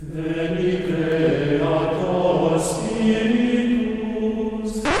Pie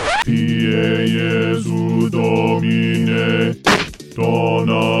Jesu Domine,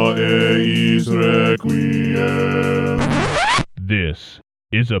 dona eis requiem. This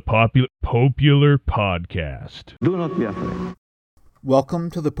is a popular podcast. Do not be afraid. Welcome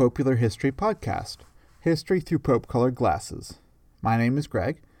to the Popular History Podcast, history through Pope-colored glasses. My name is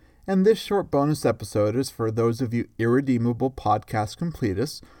Gregg, and this short bonus episode is for those of you irredeemable podcast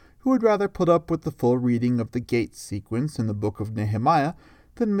completists who would rather put up with the full reading of the gate sequence in the book of Nehemiah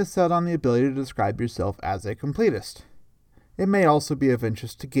than miss out on the ability to describe yourself as a completist. It may also be of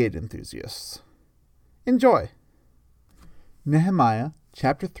interest to gate enthusiasts. Enjoy! Nehemiah,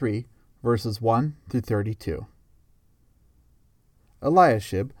 chapter 3, verses 1 through 32.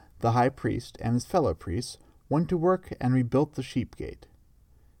 Eliashib, the high priest, and his fellow priests went to work and rebuilt the sheep gate.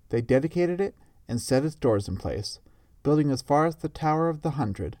 They dedicated it and set its doors in place, building as far as the Tower of the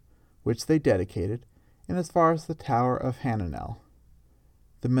 100, which they dedicated, and as far as the Tower of Hananel.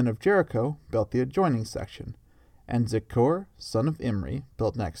 The men of Jericho built the adjoining section, and Zechor, son of Imri,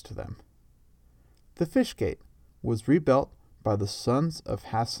 built next to them. The fish gate was rebuilt by the sons of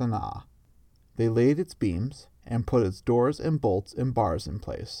Hassenaah. They laid its beams and put its doors and bolts and bars in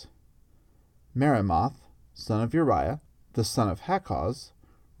place. Meremoth, son of Uriah, the son of Hakkoz,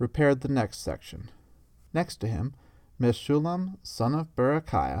 repaired the next section. Next to him, Meshullam, son of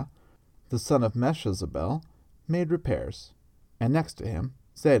Berechiah, the son of Meshezabel, made repairs, and next to him,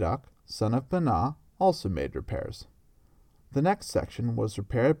 Zadok, son of Benah, also made repairs. The next section was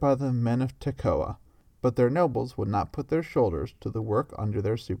repaired by the men of Tekoa, but their nobles would not put their shoulders to the work under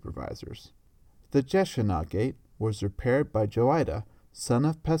their supervisors. The Jeshanah gate was repaired by Joiada, son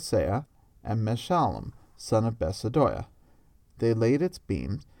of Paseah, and Meshullam, son of Besadoiah. They laid its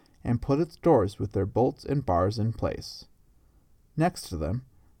beams and put its doors with their bolts and bars in place. Next to them,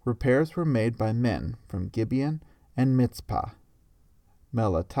 repairs were made by men from Gibeon and Mitzpah,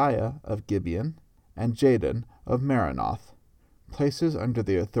 Melatiah of Gibeon, and Jadon of Meronoth, places under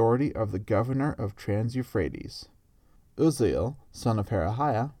the authority of the governor of Trans-Euphrates. Uzziel, son of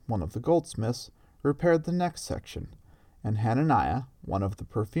Herahiah, one of the goldsmiths, repaired the next section, and Hananiah, one of the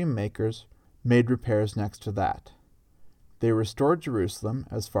perfume makers, made repairs next to that. They restored Jerusalem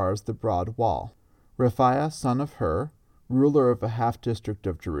as far as the broad wall. Rephaiah, son of Hur, ruler of a half-district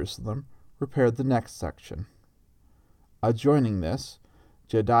of Jerusalem, repaired the next section. Adjoining this,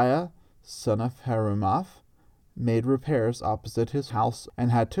 Jediah, son of Harumaph, made repairs opposite his house,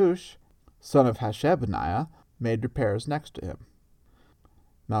 and Hattush, son of Hashabniah, made repairs next to him.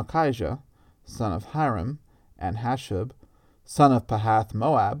 Malchijah, son of Hiram, and Hashub, son of Pahath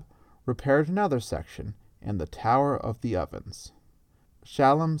Moab, repaired another section in the Tower of the Ovens.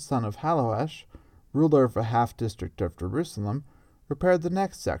 Shallum, son of Halohesh, ruler of a half-district of Jerusalem, repaired the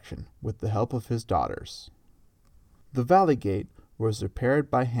next section with the help of his daughters. The valley gate was repaired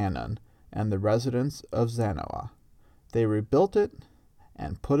by Hanun and the residents of Zanoah. They rebuilt it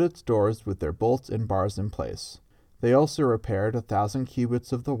and put its doors with their bolts and bars in place. They also repaired 1,000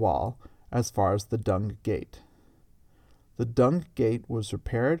 cubits of the wall as far as the dung gate. The dung gate was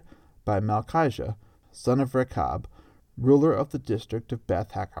repaired by Malchijah, son of Rechab, ruler of the district of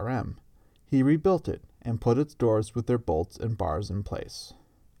Beth Hakerem. He rebuilt it and put its doors with their bolts and bars in place.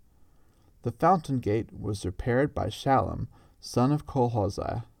 The fountain gate was repaired by Shallum, son of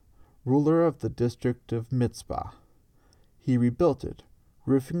Kolhozai, ruler of the district of Mitzpah. He rebuilt it,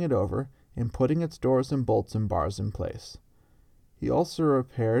 roofing it over and putting its doors and bolts and bars in place. He also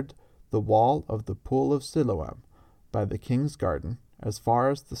repaired the wall of the pool of Siloam by the king's garden as far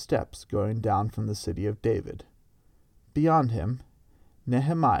as the steps going down from the city of David. Beyond him,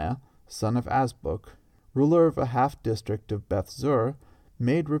 Nehemiah, son of Azbuk, ruler of a half-district of Beth-zur,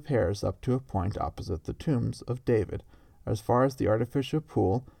 made repairs up to a point opposite the tombs of David, as far as the artificial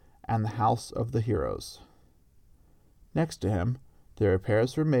pool and the house of the heroes. Next to him, the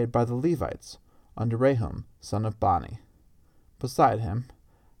repairs were made by the Levites, under Rehum, son of Bani. Beside him,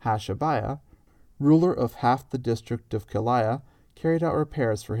 Hashabiah, ruler of half the district of Keilah, carried out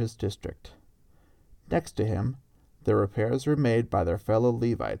repairs for his district. Next to him, the repairs were made by their fellow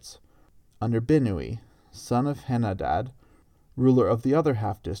Levites, under Binnui, son of Henadad, ruler of the other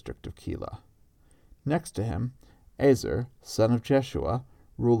half-district of Keilah. Next to him, Ezer, son of Jeshua,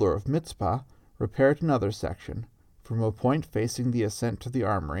 ruler of Mitzpah, repaired another section, from a point facing the ascent to the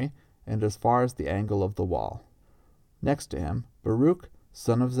armory, and as far as the angle of the wall. Next to him, Baruch,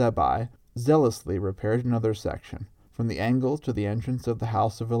 son of Zabbai, zealously repaired another section, from the angle to the entrance of the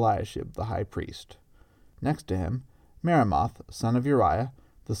house of Eliashib the high priest. Next to him, Meremoth, son of Uriah,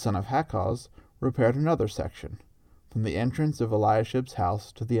 the son of Hakkoz, repaired another section, from the entrance of Eliashib's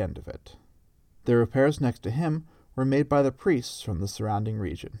house to the end of it. The repairs next to him were made by the priests from the surrounding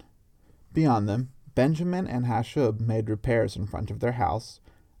region. Beyond them, Benjamin and Hashub made repairs in front of their house,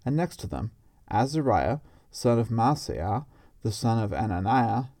 and next to them, Azariah, son of Maaseiah, the son of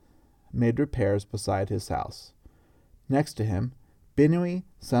Ananiah, made repairs beside his house. Next to him, Binnui,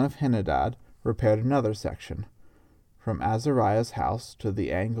 son of Henadad, repaired another section, from Azariah's house to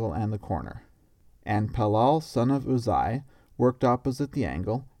the angle and the corner. And Palal, son of Uzai, worked opposite the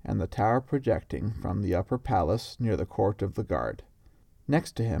angle and the tower projecting from the upper palace near the court of the guard.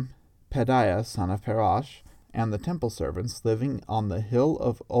 Next to him, Pedaiah, son of Parash, and the temple servants living on the hill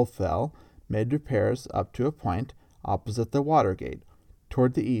of Ophel made repairs up to a point opposite the water gate,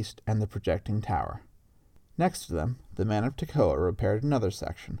 toward the east and the projecting tower. Next to them, the men of Tekoa repaired another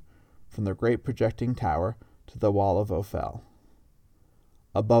section, from the great projecting tower to the wall of Ophel.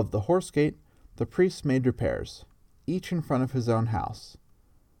 Above the horse gate, the priests made repairs, each in front of his own house.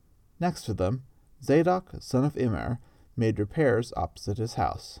 Next to them, Zadok, son of Immer, made repairs opposite his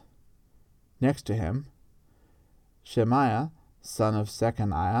house. Next to him, Shemaiah, son of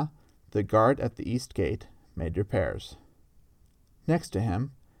Shechaniah, the guard at the east gate, made repairs. Next to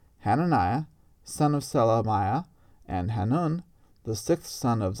him, Hananiah, son of Selemiah, and Hanun, the sixth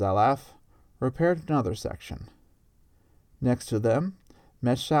son of Zalaph, repaired another section. Next to them,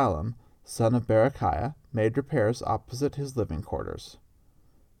 Meshullam, son of Berechiah, made repairs opposite his living quarters.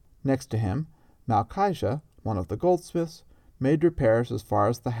 Next to him, Malchijah, one of the goldsmiths, made repairs as far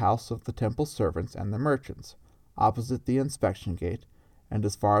as the house of the temple servants and the merchants, opposite the inspection gate, and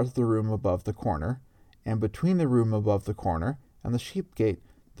as far as the room above the corner, and between the room above the corner and the sheep gate,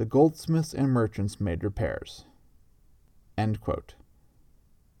 the goldsmiths and merchants made repairs. End quote.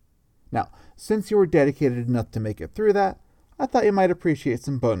 Now, since you were dedicated enough to make it through that, I thought you might appreciate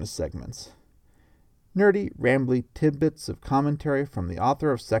some bonus segments. Nerdy, rambly tidbits of commentary from the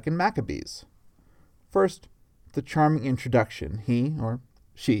author of Second Maccabees. First, the charming introduction he, or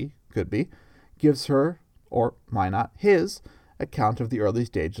she, could be, gives her, or why not his, account of the early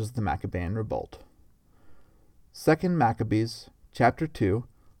stages of the Maccabean revolt. Second Maccabees, chapter 2,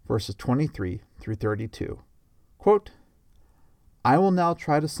 verses 23 through 32. Quote, I will now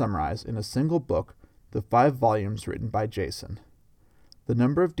try to summarize in a single book the 5 volumes written by Jason. The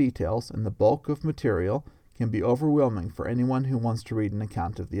number of details and the bulk of material can be overwhelming for anyone who wants to read an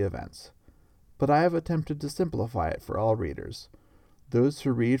account of the events, but I have attempted to simplify it for all readers. Those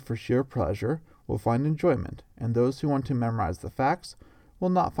who read for sheer pleasure will find enjoyment, and those who want to memorize the facts will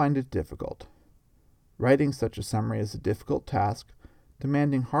not find it difficult. Writing such a summary is a difficult task,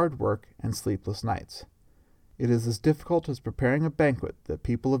 demanding hard work and sleepless nights. It is as difficult as preparing a banquet that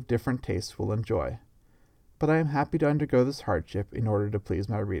people of different tastes will enjoy. But I am happy to undergo this hardship in order to please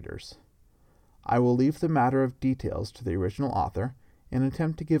my readers. I will leave the matter of details to the original author and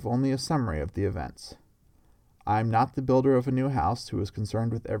attempt to give only a summary of the events. I am not the builder of a new house who is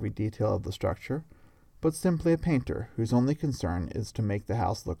concerned with every detail of the structure, but simply a painter whose only concern is to make the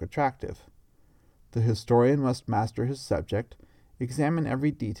house look attractive. The historian must master his subject, examine every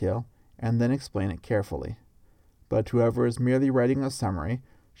detail, and then explain it carefully. But whoever is merely writing a summary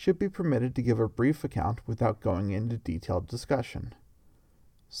should be permitted to give a brief account without going into detailed discussion.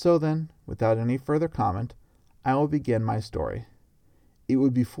 So then, without any further comment, I will begin my story. It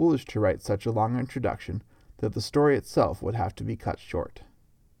would be foolish to write such a long introduction that the story itself would have to be cut short.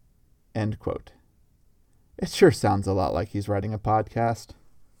 End quote. It sure sounds a lot like he's writing a podcast.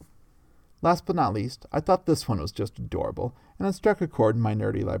 Last but not least, I thought this one was just adorable, and it struck a chord in my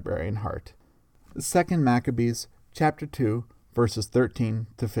nerdy librarian heart. Second Maccabees, chapter 2, verses 13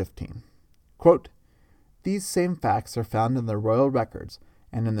 to 15. Quote, These same facts are found in the royal records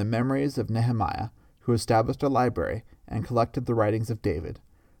and in the memories of Nehemiah, who established a library and collected the writings of David,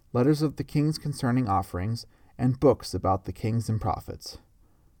 letters of the kings concerning offerings, and books about the kings and prophets.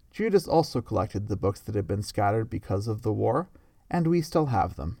 Judas also collected the books that had been scattered because of the war, and we still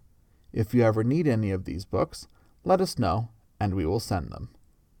have them. If you ever need any of these books, let us know, and we will send them.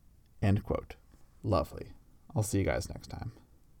 End quote. Lovely. I'll see you guys next time.